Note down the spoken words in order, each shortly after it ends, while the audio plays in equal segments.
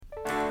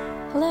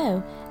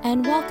Hello,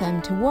 and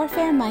welcome to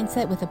Warfare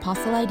Mindset with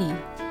Apostle ID.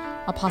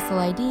 Apostle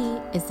ID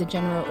is the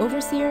General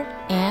Overseer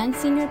and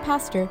Senior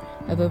Pastor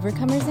of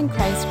Overcomers in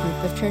Christ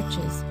group of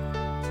churches.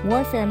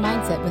 Warfare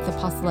Mindset with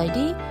Apostle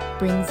ID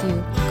brings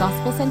you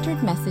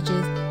gospel-centered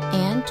messages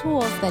and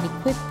tools that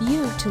equip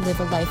you to live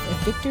a life of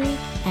victory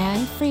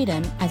and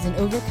freedom as an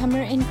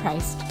overcomer in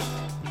Christ.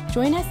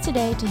 Join us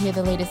today to hear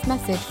the latest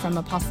message from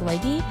Apostle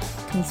ID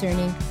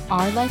concerning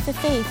our life of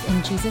faith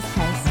in Jesus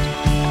Christ.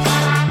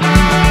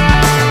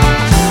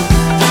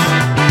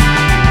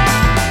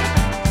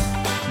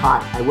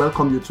 Hi, I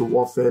welcome you to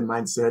Warfare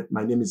Mindset.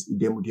 My name is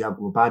Idemudia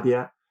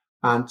Obadia,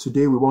 and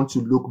today we want to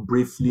look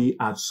briefly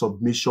at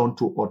submission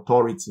to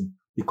authority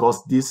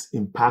because this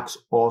impacts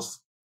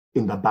us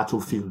in the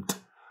battlefield.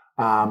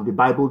 The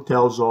Bible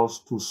tells us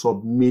to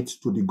submit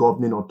to the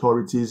governing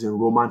authorities in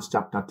Romans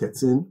chapter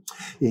 13.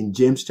 In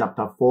James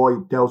chapter 4,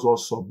 it tells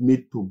us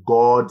submit to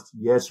God.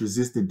 Yes,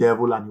 resist the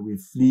devil and he will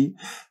flee.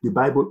 The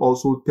Bible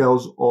also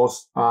tells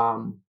us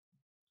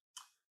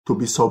to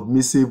be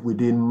submissive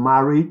within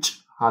marriage.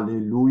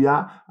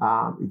 Hallelujah.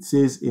 It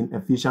says in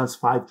Ephesians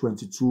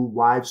 5:22,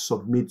 wives,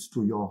 submit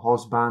to your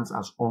husbands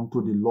as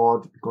unto the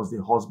Lord, because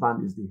the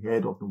husband is the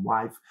head of the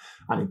wife.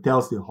 And it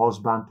tells the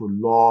husband to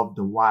love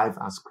the wife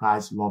as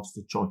Christ loves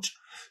the church.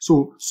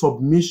 So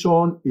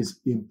submission is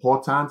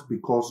important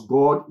because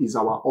God is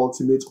our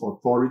ultimate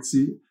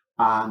authority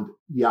and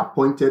he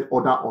appointed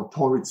other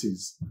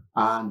authorities.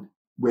 And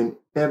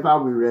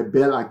whenever we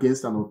rebel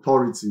against an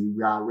authority,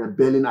 we are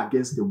rebelling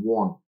against the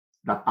one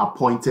that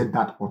appointed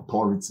that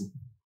authority.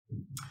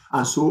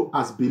 And so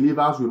as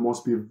believers, we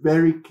must be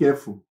very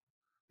careful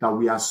that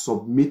we are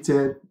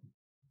submitted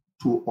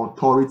to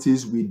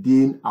authorities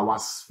within our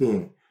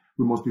sphere.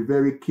 We must be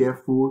very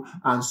careful,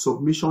 and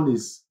submission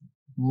is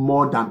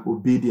more than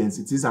obedience.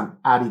 It is an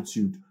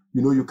attitude.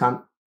 You know, you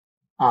can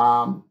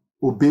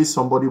obey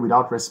somebody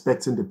without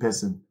respecting the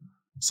person.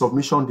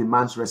 Submission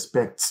demands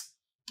respect,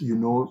 you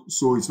know,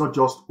 so it's not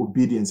just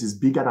obedience. It's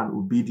bigger than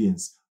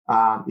obedience.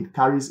 It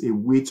carries a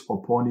weight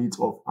upon it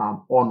of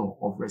honor,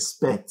 of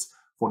respect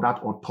for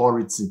that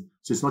authority.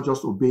 So it's not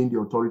just obeying the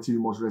authority,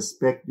 you must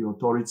respect the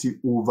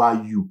authority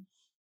over you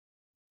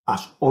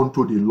as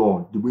unto the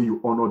Lord, the way you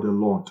honor the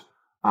Lord.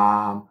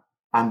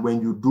 And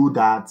when you do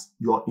that,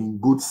 you're in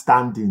good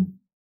standing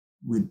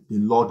with the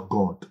Lord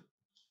God.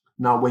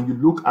 Now, when you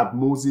look at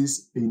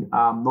Moses in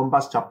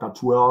Numbers chapter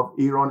 12,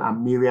 Aaron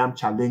and Miriam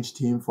challenged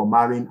him for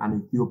marrying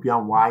an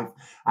Ethiopian wife.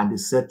 And they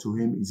said to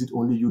him, is it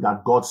only you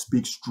that God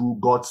speaks through?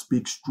 God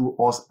speaks through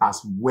us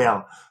as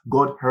well.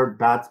 God heard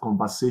that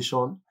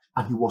conversation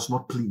and he was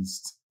not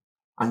pleased.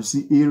 And you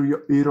see,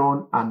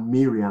 Aaron and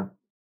Miriam,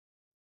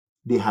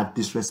 they had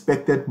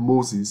disrespected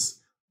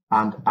Moses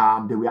and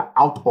they were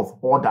out of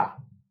order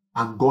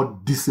and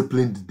God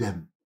disciplined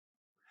them.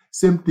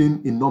 Same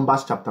thing in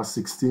Numbers chapter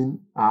 16,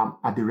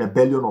 at the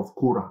rebellion of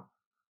Korah.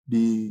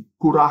 The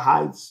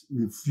Korahites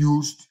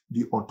refused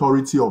the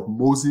authority of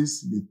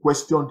Moses. They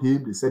questioned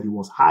him. They said he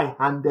was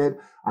high-handed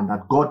and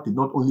that God did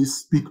not only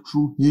speak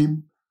through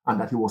him and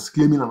that he was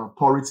claiming an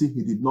authority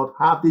he did not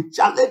have. They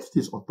challenged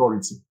his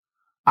authority.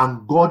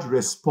 And God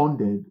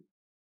responded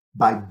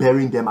by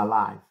burying them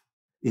alive.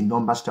 In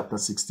Numbers chapter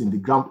 16, the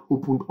ground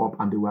opened up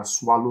and they were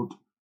swallowed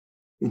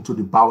into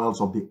the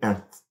bowels of the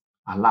earth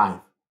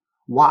alive.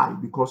 Why?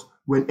 Because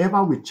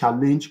whenever we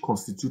challenge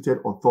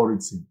constituted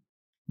authority,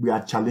 we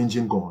are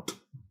challenging God.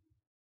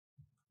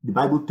 The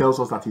Bible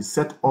tells us that he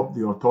set up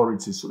the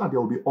authority so that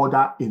there will be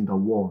order in the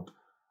world.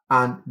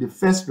 And the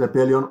first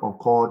rebellion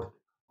occurred,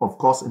 of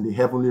course, in the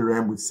heavenly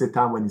realm with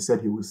Satan when he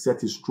said he will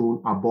set his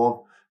throne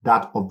above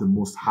that of the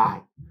Most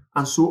High.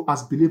 And so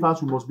as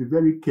believers, we must be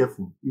very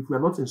careful. If we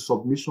are not in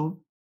submission,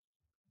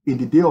 in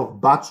the day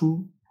of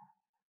battle,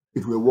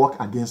 it will work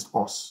against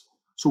us.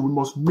 So we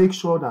must make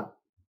sure that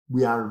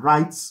we are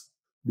right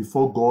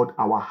before God.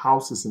 Our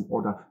house is in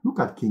order. Look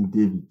at King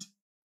David.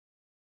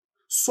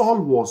 Saul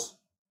was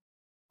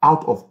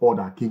out of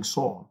order, King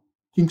Saul.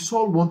 King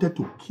Saul wanted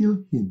to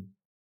kill him.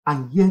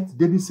 And yet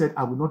David said,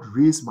 I will not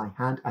raise my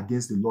hand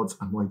against the Lord's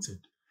anointed.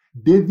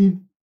 David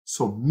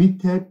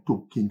submitted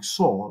to King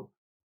Saul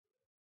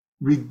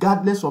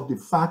regardless of the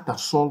fact that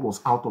Saul was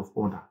out of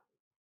order.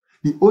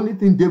 The only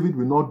thing David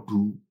will not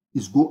do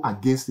is go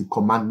against the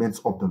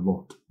commandments of the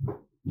Lord.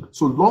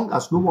 So long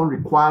as no one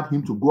required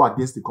him to go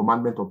against the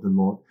commandment of the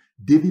Lord,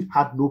 David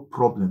had no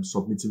problem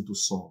submitting to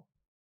Saul.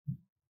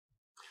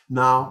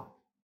 Now,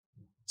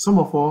 some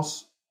of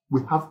us,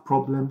 we have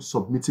problems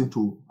submitting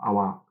to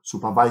our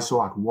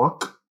supervisor at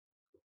work,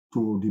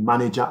 to the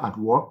manager at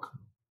work.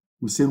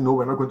 We say, no,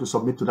 we're not going to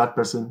submit to that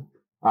person.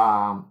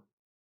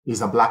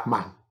 He's a black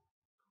man.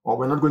 Or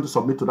we're not going to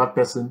submit to that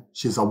person.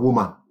 She's a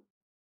woman.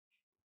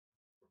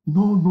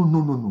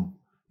 No.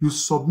 You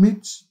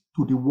submit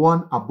to the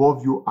one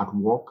above you at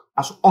work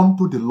as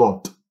unto the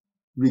Lord,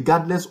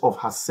 regardless of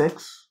her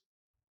sex,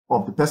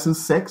 of the person's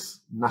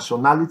sex,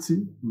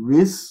 nationality,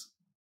 race.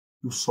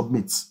 You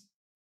submit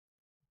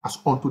as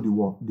unto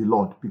the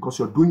Lord, because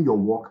you're doing your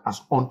work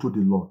as unto the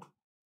Lord.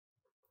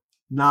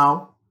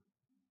 Now,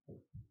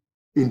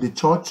 in the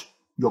church,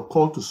 you're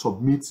called to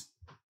submit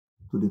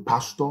to the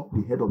pastor,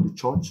 the head of the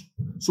church,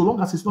 so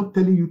long as he's not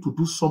telling you to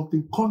do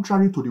something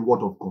contrary to the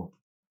word of God.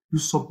 You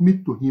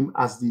submit to him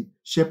as the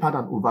shepherd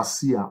and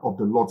overseer of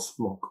the Lord's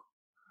flock.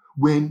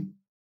 When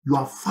you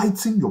are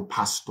fighting your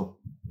pastor,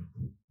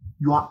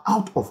 you are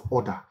out of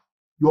order.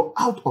 You're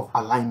out of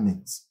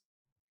alignment.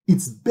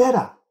 It's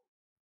better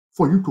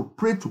for you to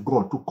pray to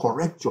God to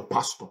correct your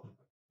pastor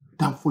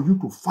than for you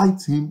to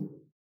fight him,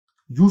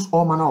 use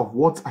all manner of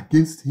words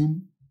against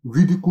him,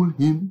 ridicule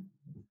him.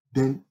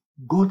 Then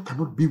God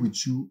cannot be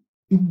with you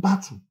in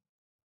battle.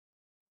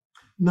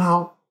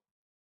 Now,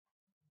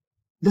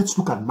 let's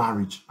look at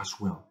marriage as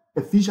well.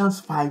 Ephesians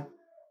 5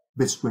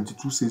 verse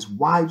 22 says,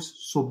 wives,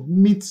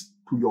 submit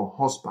to your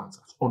husbands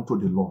as unto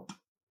the Lord.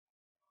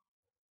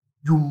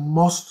 You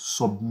must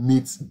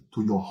submit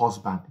to your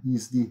husband. He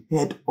is the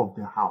head of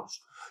the house.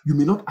 You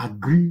may not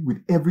agree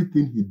with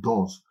everything he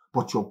does,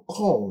 but you're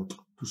called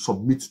to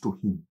submit to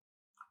him.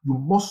 You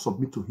must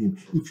submit to him.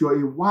 If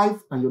you're a wife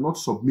and you're not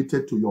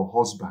submitted to your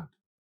husband,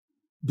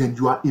 then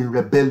you are in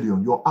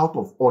rebellion. You're out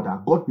of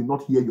order. God will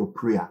not hear your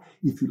prayer.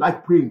 If you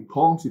like praying in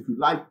tongues, if you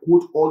like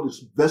quote all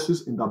these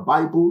verses in the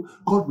Bible,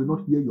 God will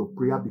not hear your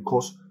prayer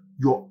because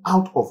you're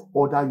out of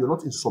order. You're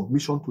not in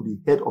submission to the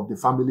head of the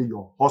family,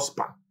 your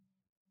husband.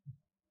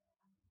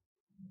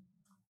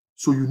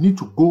 So you need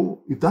to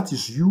go. If that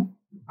is you,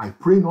 I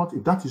pray not.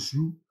 If that is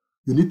you,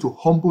 you need to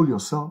humble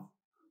yourself.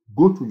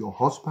 Go to your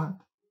husband,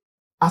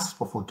 ask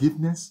for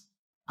forgiveness,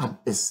 and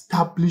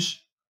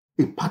establish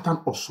a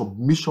pattern of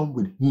submission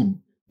with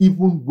him.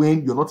 Even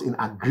when you're not in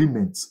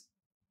agreement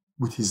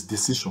with his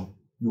decision,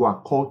 you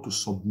are called to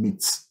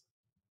submit.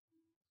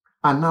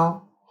 And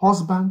now,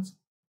 husbands,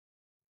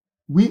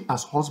 we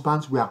as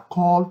husbands, we are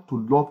called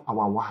to love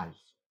our wives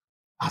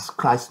as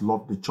Christ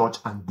loved the church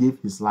and gave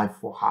his life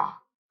for her.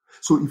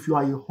 So if you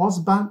are a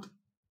husband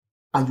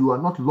and you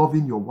are not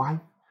loving your wife,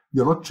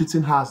 you're not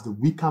treating her as the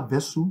weaker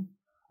vessel,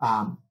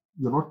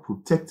 you're not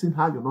protecting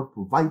her, you're not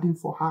providing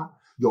for her,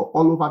 you're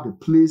all over the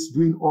place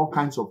doing all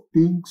kinds of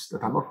things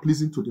that are not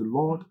pleasing to the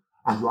Lord,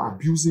 and you're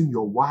abusing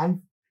your wife,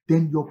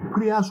 then your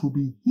prayers will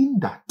be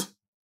hindered.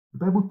 The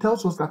Bible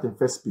tells us that in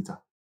 1 Peter.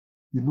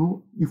 You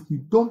know, if we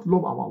don't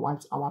love our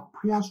wives, our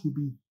prayers will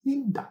be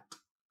hindered.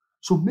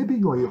 So maybe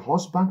you're a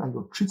husband and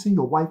you're treating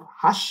your wife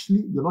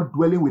harshly, you're not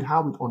dwelling with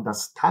her with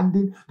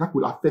understanding, that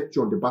will affect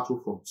you on the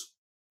battlefront.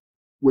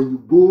 When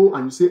you go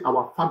and you say,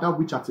 our Father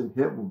which art in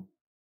heaven,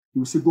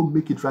 you will say, go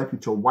make it right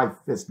with your wife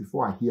first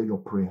before I hear your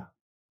prayer.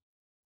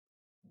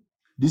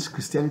 This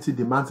Christianity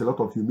demands a lot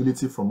of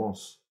humility from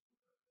us.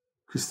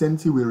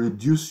 Christianity will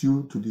reduce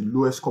you to the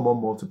lowest common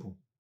multiple.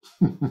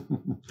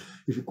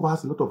 It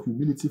requires a lot of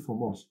humility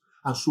from us.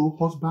 And so,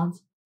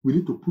 husbands, we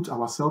need to put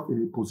ourselves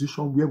in a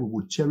position where we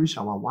will cherish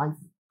our wife,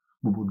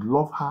 we would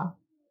love her,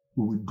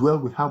 we will dwell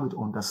with her with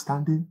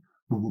understanding,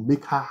 we will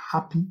make her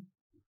happy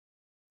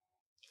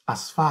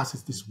as far as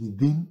it is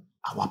within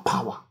our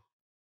power,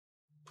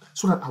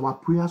 so that our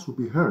prayers will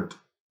be heard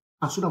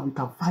and so that we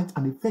can fight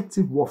an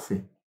effective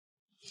warfare.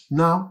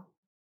 Now,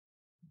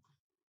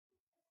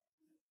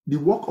 the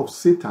work of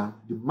Satan,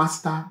 the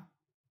master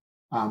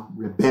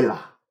rebeller,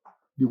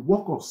 the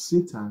work of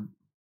Satan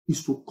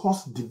is to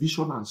cause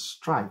division and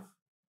strife,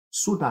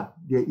 so that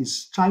there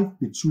is strife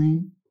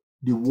between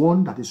the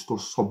one that is to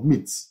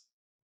submit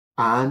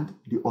and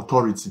the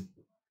authority.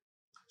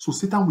 So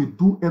Satan will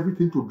do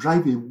everything to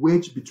drive a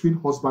wedge between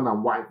husband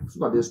and wife, so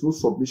that there's no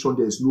submission,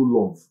 there is no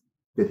love,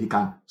 that he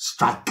can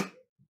strike.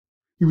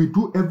 He will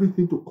do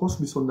everything to cause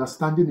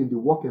misunderstanding in the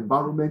work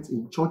environment,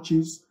 in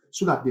churches,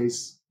 so that there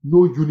is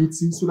no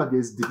unity, so that there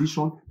is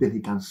division, then he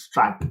can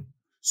strike.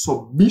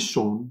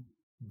 Submission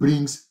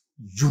brings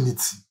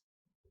unity.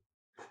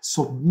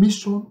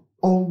 Submission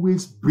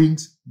always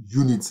brings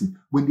unity.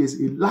 When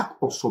there's a lack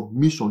of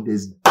submission,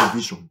 there's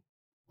division.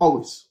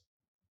 Always.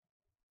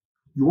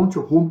 You want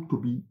your home to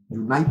be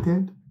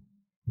united?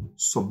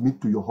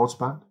 Submit to your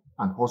husband,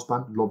 and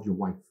husband, love your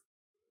wife.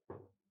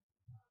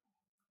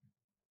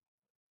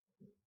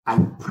 I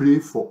pray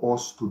for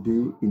us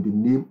today in the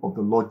name of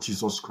the Lord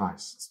Jesus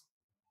Christ,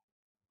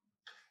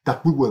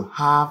 that we will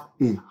have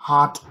a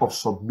heart of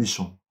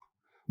submission.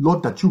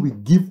 Lord, that you will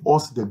give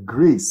us the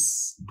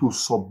grace to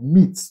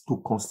submit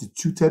to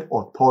constituted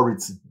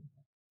authority.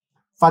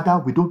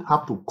 Father, we don't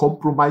have to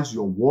compromise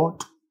your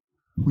word.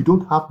 We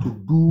don't have to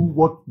do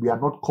what we are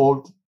not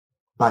called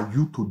by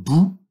you to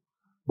do,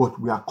 but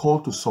we are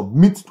called to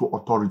submit to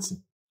authority.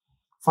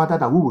 Father,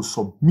 that we will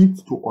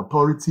submit to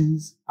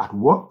authorities at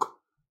work,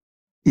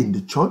 in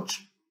the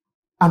church,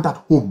 and at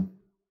home.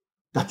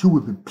 That you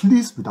will be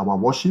pleased with our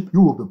worship,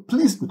 you will be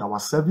pleased with our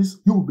service,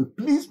 you will be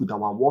pleased with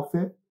our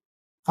warfare.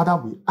 Father,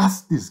 we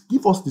ask this,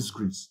 give us this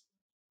grace.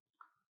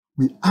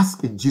 We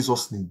ask in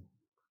Jesus' name.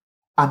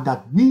 And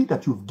that we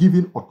that you've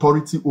given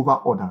authority over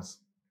others,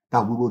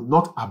 that we will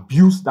not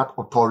abuse that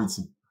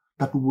authority,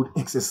 that we would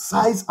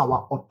exercise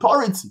our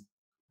authority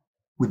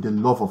with the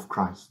love of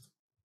Christ.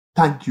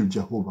 Thank you,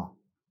 Jehovah.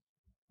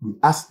 We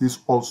ask this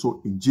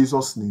also in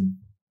Jesus' name.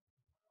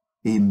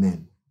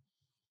 Amen.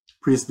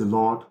 Praise the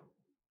Lord.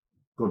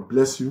 God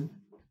bless you.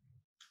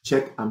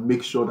 Check and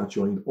make sure that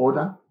you're in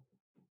order,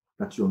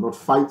 that you're not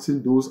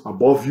fighting those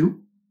above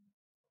you,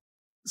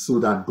 so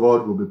that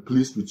God will be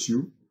pleased with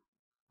you.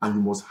 And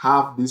you must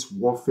have this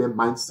warfare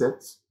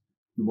mindset.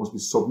 You must be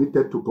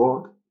submitted to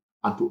God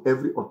and to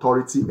every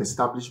authority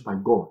established by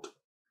God,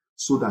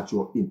 so that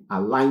you're in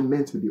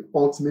alignment with the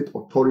ultimate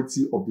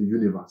authority of the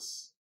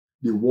universe,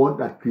 the one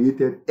that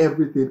created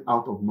everything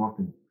out of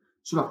nothing,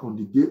 so that on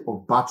the day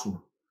of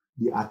battle,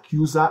 the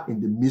accuser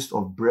in the midst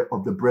of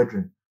the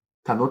brethren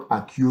cannot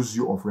accuse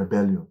you of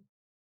rebellion.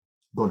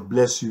 God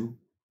bless you.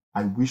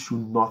 I wish you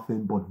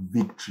nothing but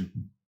victory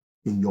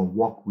in your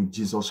walk with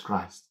Jesus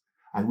Christ.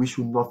 I wish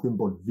you nothing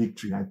but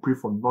victory. I pray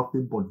for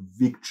nothing but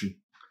victory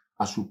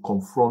as you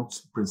confront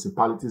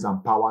principalities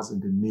and powers in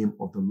the name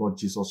of the Lord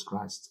Jesus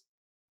Christ.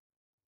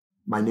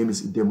 My name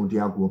is Idemudi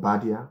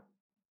Agwobadia,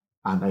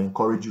 and I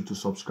encourage you to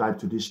subscribe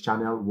to this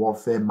channel,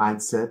 Warfare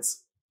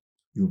Mindsets.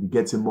 You'll be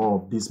getting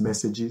more of these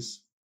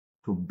messages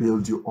to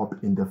build you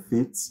up in the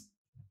faith,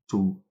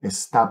 to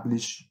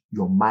establish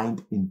your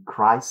mind in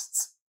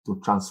Christ, to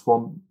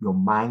transform your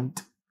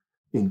mind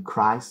in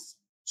Christ,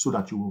 so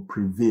that you will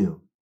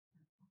prevail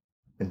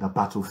in the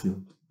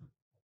battlefield.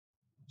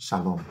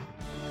 Shalom.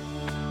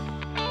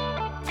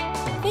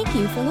 Thank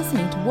you for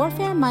listening to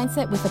Warfare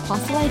Mindset with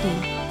Apostle ID.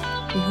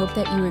 We hope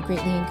that you were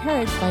greatly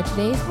encouraged by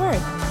today's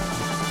word.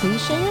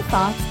 Please share your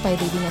thoughts by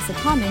leaving us a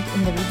comment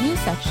in the review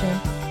section,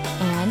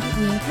 and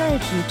we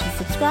encourage you to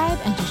subscribe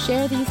and to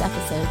share these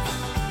episodes.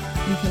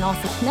 You can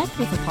also connect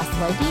with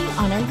Apostle ID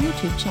on our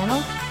YouTube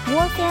channel,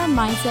 Warfare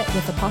Mindset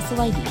with Apostle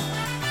ID.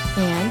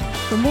 And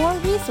for more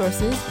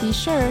resources, be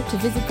sure to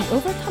visit the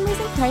Overcomers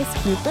in Christ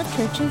group of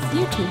churches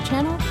YouTube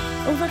channel,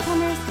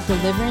 Overcomers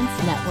Deliverance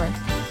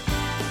Network.